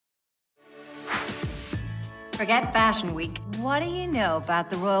Forget Fashion Week. What do you know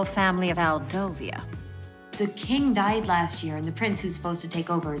about the royal family of Aldovia? The king died last year, and the prince who's supposed to take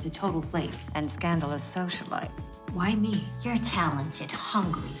over is a total flake. And scandalous socialite. Why me? You're talented,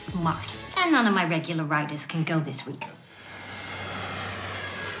 hungry, smart. And none of my regular writers can go this week.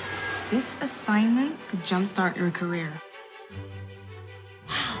 This assignment could jumpstart your career.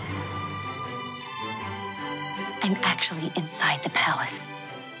 Wow. I'm actually inside the palace.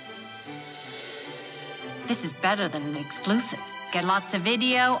 This is better than an exclusive. Get lots of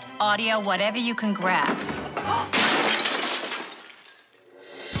video, audio, whatever you can grab.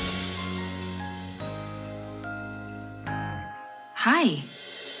 Hi.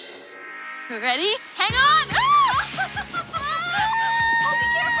 Ready? Hang on! Oh, be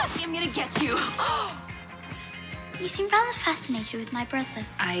careful! I'm gonna get you. You seem rather fascinated with my brother.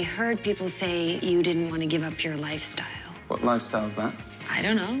 I heard people say you didn't want to give up your lifestyle. What lifestyle's that? I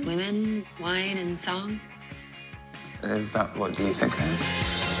don't know. Women, wine, and song. Is that what you think I am?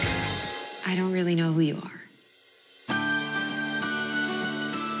 I don't really know who you are.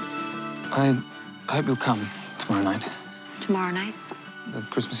 I hope you'll come tomorrow night. Tomorrow night? The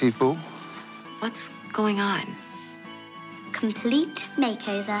Christmas Eve ball. What's going on? Complete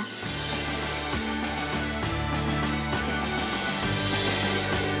makeover.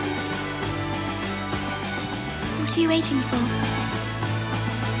 What are you waiting for?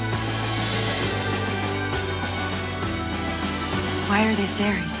 Why are they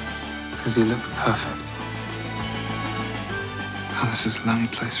staring? Because you look perfect. Palace is a lonely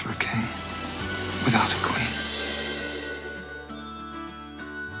place for a king without a queen.